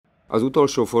Az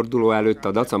utolsó forduló előtt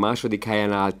a DAC a második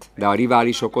helyen állt, de a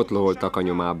riválisok ott loholtak a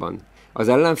nyomában. Az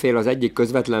ellenfél az egyik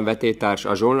közvetlen vetétárs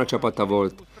a Zsolna csapata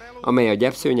volt, amely a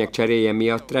gyepszőnyeg cseréje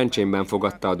miatt Trencsénben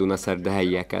fogadta a Dunaszerde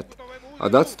helyieket. A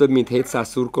DAC több mint 700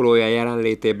 szurkolója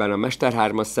jelenlétében a Mester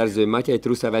 3-as szerző Matyej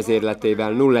Trusza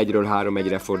vezérletével 0-1-ről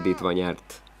 3-1-re fordítva nyert.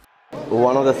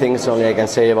 One of the things only I can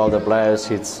say about the players,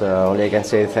 it's only I can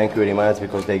say thank you very much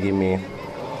because they give me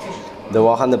the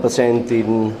 100%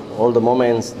 in all the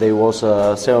moments. They was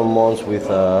 7 months with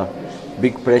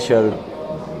big pressure,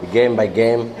 game by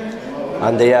game,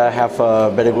 and they have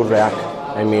a very good react.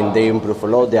 I mean, they improve a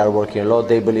lot, they are working a lot,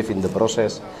 they believe in the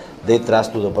process, they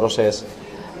trust to the process,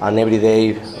 and every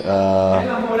day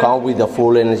come with the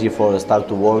full energy for start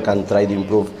to work and try to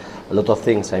improve a lot of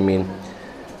things. I mean,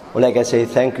 well, I can say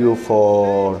thank you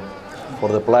for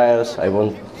the players. I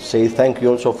want to say thank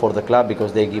you also for the club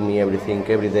because they give me everything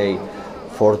every day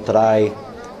for try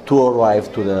to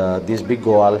arrive to this big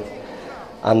goal.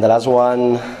 And the last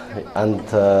one, and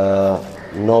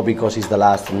no because it's the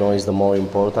last, no it's the more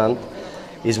important,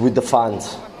 is with the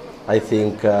fans. I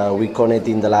think we connect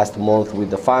in the last month with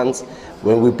the fans.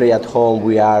 When we play at home,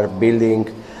 we are building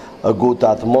a good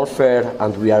atmosphere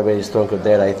and we are very strong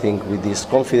there. I think with this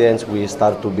confidence we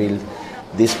start to build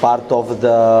this part of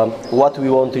what we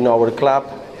want in our club,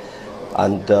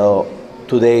 and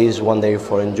today is one day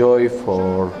for enjoy,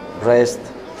 for rest,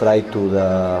 try to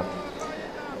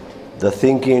the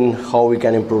thinking how we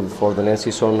can improve for the next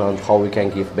season and how we can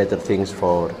give better things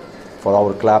for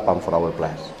our club and for our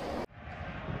players.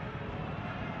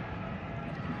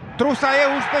 Trusa je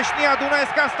úspešný a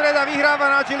Dunajská Streda vyhráva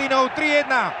nad Žilinou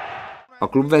 3-1. A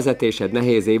klubvezetésed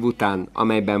nehéz év után,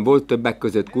 amelyben volt többek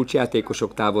között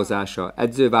kulcsjátékosok távozása,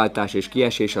 edzőváltás és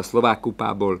kiesés a szlovák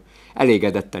kupából,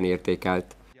 elégedetten értékelt.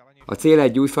 A cél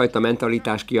egy újfajta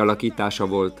mentalitás kialakítása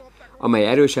volt, amely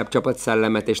erősebb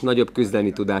csapatszellemet és nagyobb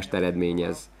küzdeni tudást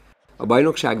eredményez. A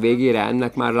bajnokság végére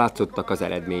ennek már látszottak az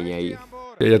eredményei.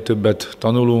 Egyre többet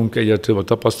tanulunk, egyre több a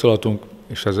tapasztalatunk,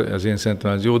 és ez én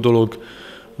szerintem ez jó dolog.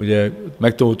 Ugye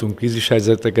megtanultunk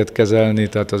krízishelyzeteket kezelni,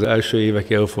 tehát az első évek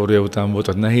eufória után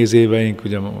voltak nehéz éveink,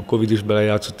 ugye a Covid is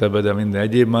belejátszott ebbe, de minden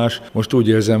egyéb más. Most úgy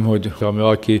érzem, hogy ha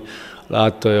valaki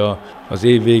látta az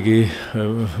évvégi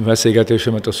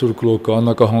beszélgetésemet a szurkolókkal,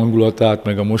 annak a hangulatát,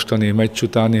 meg a mostani meccs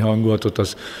utáni hangulatot,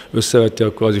 az összeveti,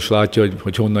 akkor az is látja,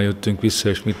 hogy honnan jöttünk vissza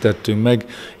és mit tettünk meg.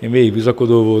 Én végig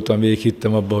bizakodó voltam, végig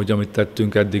hittem abba, hogy amit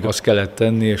tettünk eddig, azt kellett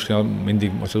tenni, és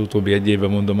mindig most az utóbbi egy évben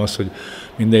mondom azt, hogy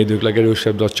minden idők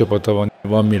legerősebb DAC csapata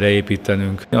van mire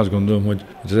építenünk. Én azt gondolom, hogy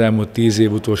az elmúlt 10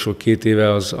 év, utolsó 2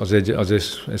 éve az egy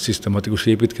szisztematikus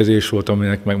építkezés volt,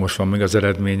 aminek meg most van meg az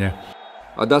eredménye.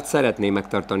 A DAC szeretné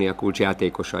megtartani a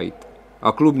kulcsjátékosait.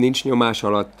 A klub nincs nyomás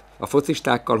alatt, a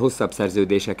focistákkal hosszabb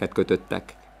szerződéseket kötöttek.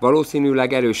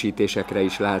 Valószínűleg erősítésekre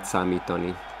is lehet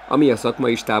számítani. Ami a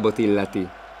szakmai stábot illeti,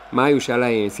 május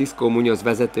elején Cisco Muñoz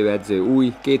vezetőedző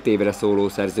új, 2 évre szóló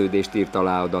szerződést írt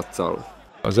alá a DAC-szal.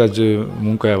 Az edző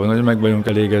munkájában nagyon meg vagyunk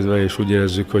elégedve, és úgy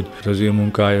érezzük, hogy az ő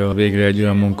munkája végre egy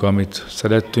olyan munka, amit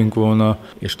szerettünk volna,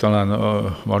 és talán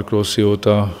a Mark Rossi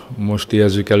óta most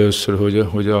érezzük először,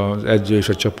 hogy az edző és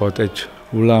a csapat egy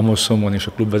hullámhosszon van, és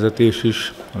a klubvezetés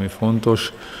is, ami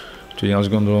fontos. Úgyhogy én azt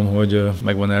gondolom, hogy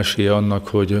megvan esélye annak,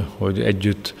 hogy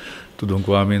együtt tudunk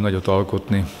valami nagyot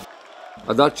alkotni.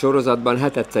 A DAC sorozatban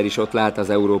hetedszer is ott lehet az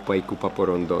Európai Kupa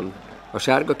porondon. A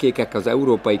sárga-kékek az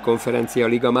Európai Konferencia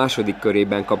Liga második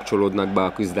körében kapcsolódnak be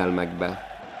a küzdelmekbe.